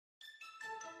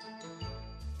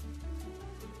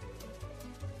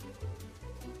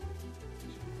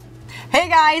Hey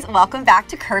guys, welcome back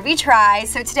to Kirbie Tries.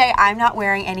 So today I'm not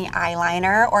wearing any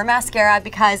eyeliner or mascara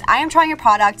because I am trying a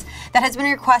product that has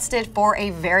been requested for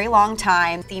a very long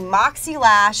time, the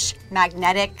MoxieLash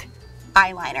Magnetic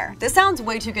Eyeliner. This sounds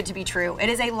way too good to be true. It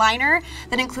is a liner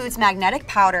that includes magnetic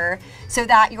powder so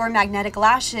that your magnetic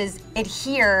lashes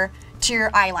adhere to your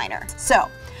eyeliner. So,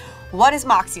 what is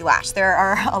MoxieLash? There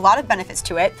are a lot of benefits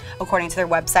to it, according to their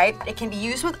website. It can be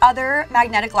used with other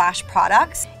magnetic lash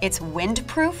products. It's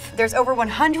windproof. There's over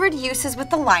 100 uses with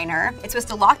the liner. It's supposed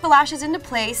to lock the lashes into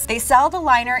place. They sell the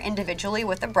liner individually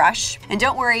with a brush. And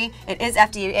don't worry, it is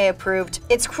FDA approved.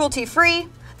 It's cruelty-free.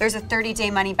 There's a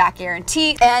 30-day money-back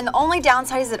guarantee, and the only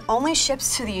downside is it only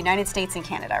ships to the United States and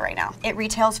Canada right now. It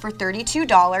retails for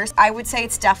 $32. I would say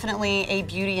it's definitely a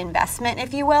beauty investment,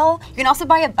 if you will. You can also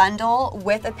buy a bundle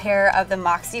with a pair of the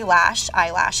MoxieLash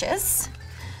eyelashes.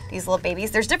 These little babies.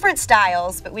 There's different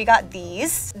styles, but we got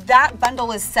these. That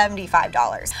bundle is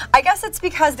 $75. I guess it's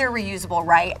because they're reusable,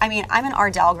 right? I mean, I'm an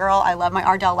Ardell girl. I love my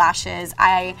Ardell lashes.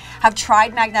 I have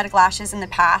tried magnetic lashes in the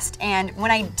past, and when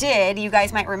I did, you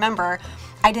guys might remember,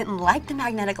 I didn't like the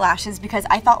magnetic lashes because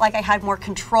I felt like I had more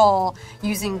control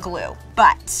using glue.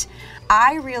 But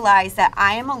I realized that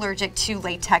I am allergic to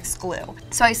latex glue.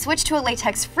 So I switched to a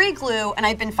latex-free glue and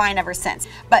I've been fine ever since.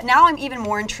 But now I'm even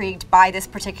more intrigued by this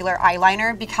particular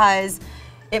eyeliner because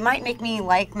it might make me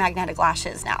like magnetic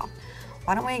lashes now.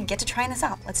 Why don't we get to trying this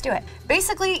out? Let's do it.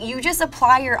 Basically, you just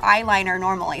apply your eyeliner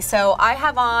normally. So I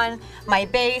have on my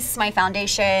base, my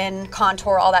foundation,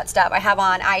 contour, all that stuff. I have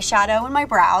on eyeshadow and my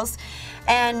brows.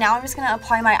 And now I'm just gonna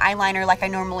apply my eyeliner like I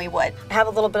normally would. I have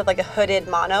a little bit of like a hooded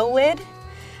mono lid.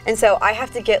 And so I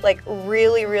have to get like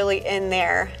really in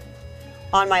there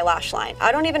on my lash line.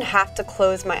 I don't even have to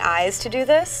close my eyes to do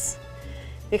this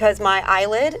because my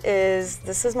eyelid is,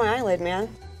 this is my eyelid, man.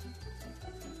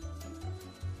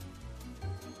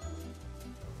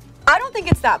 I don't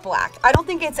think it's that black. I don't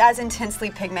think it's as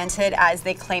intensely pigmented as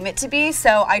they claim it to be.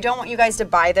 So I don't want you guys to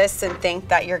buy this and think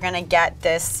that you're gonna get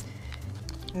this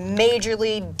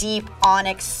majorly deep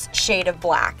onyx shade of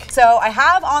black. So I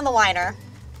have on the liner.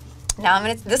 Now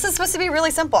this is supposed to be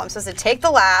really simple. I'm supposed to take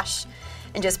the lash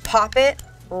and just pop it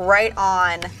right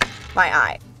on my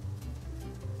eye.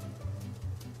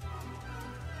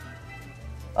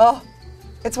 Oh,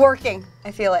 it's working.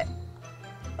 I feel it.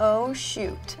 Oh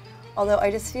shoot. Although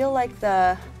I just feel like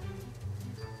the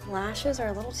lashes are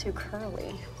a little too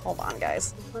curly. Hold on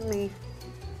guys,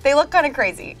 they look kind of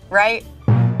crazy, right?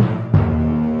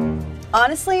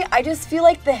 Honestly, I just feel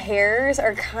like the hairs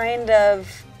are kind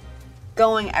of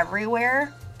going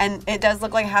everywhere, and it does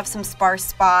look like I have some sparse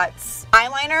spots.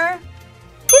 Eyeliner,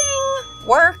 ding,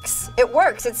 works. It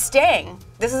works, it's staying.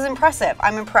 This is impressive,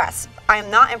 I'm impressed. I am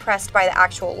not impressed by the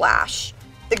actual lash.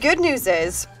 The good news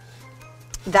is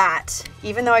that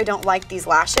even though I don't like these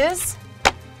lashes,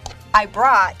 I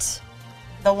brought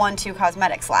the 1-2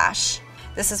 Cosmetics lash.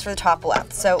 This is for the top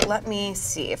left, so let me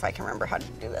see if I can remember how to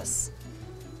do this.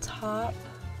 Top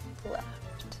left.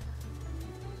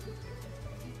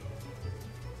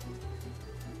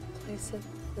 Place it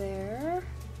there.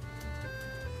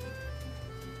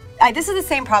 This is the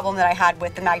same problem that I had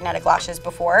with the magnetic lashes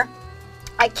before.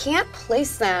 I can't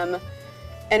place them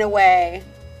in a way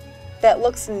that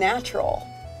looks natural.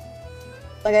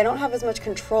 Like I don't have as much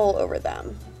control over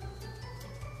them.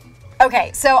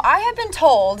 Okay, so I have been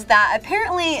told that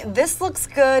apparently this looks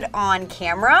good on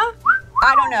camera.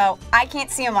 I don't know, I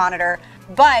can't see a monitor,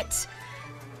 but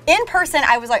in person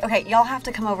I was like, okay, y'all have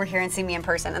to come over here and see me in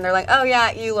person. And they're like, oh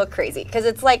yeah, you look crazy. Because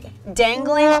it's like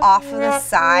dangling off of the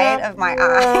side of my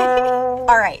eye.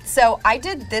 All right, so I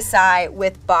did this eye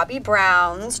with Bobbi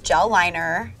Brown's gel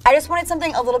liner. I just wanted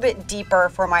something a little bit deeper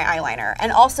for my eyeliner.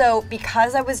 And also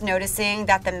because I was noticing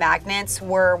that the magnets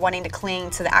were wanting to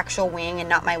cling to the actual wing and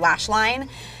not my lash line,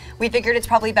 we figured it's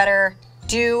probably better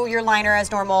do your liner as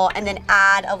normal and then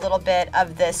add a little bit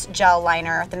of this gel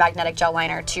liner, the magnetic gel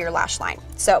liner, to your lash line.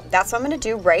 So that's what I'm gonna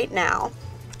do right now.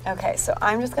 Okay, so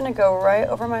I'm just gonna go right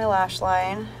over my lash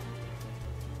line.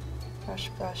 Brush,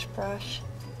 brush, brush.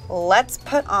 Let's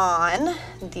put on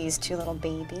these two little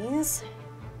babies.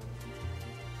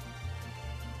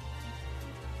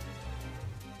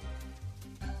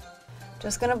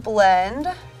 Just gonna blend.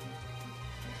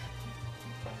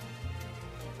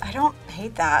 I don't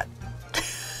hate that.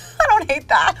 I don't hate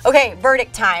that. Okay,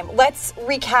 verdict time. Let's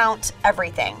recount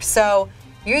everything. So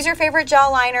use your favorite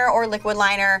gel liner or liquid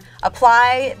liner,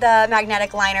 apply the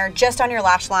magnetic liner just on your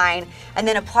lash line, and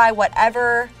then apply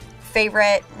whatever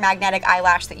favorite magnetic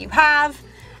eyelash that you have,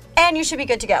 and you should be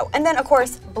good to go. And then of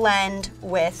course, blend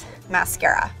with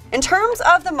mascara. In terms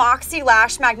of the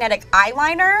MoxieLash magnetic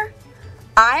eyeliner,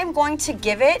 I'm going to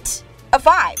give it a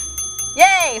 5.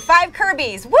 Yay, 5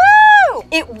 Kirbies, woo!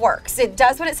 It works, it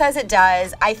does what it says it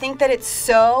does. I think that it's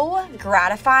so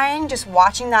gratifying just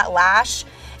watching that lash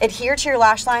adhere to your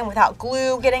lash line without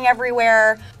glue getting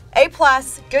everywhere. A+,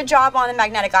 good job on the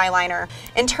magnetic eyeliner.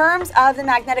 In terms of the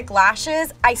magnetic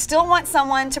lashes, I still want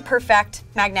someone to perfect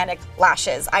magnetic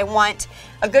lashes. I want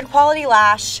a good quality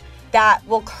lash that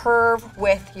will curve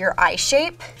with your eye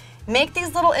shape. Make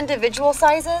these little individual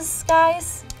sizes,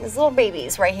 guys, these little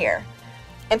babies right here,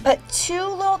 and put two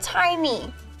little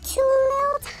tiny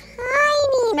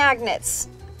magnets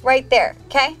right there,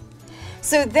 okay?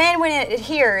 So then when it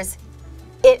adheres,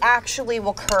 it actually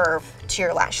will curve to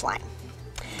your lash line.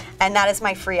 And that is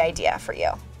my free idea for you.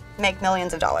 Make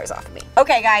millions of dollars off of me.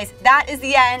 Okay guys, that is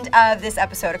the end of this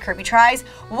episode of Kirbie Tries.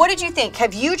 What did you think?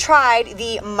 Have you tried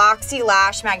the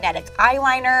MoxieLash magnetic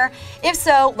eyeliner? If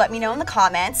so, let me know in the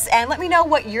comments and let me know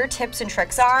what your tips and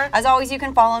tricks are. As always, you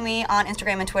can follow me on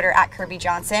Instagram and Twitter at Kirbie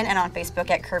Johnson and on Facebook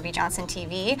at Kirbie Johnson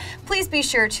TV. Please be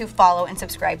sure to follow and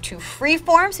subscribe to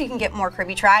Freeform so you can get more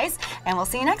Kirbie Tries, and we'll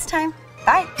see you next time.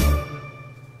 Bye.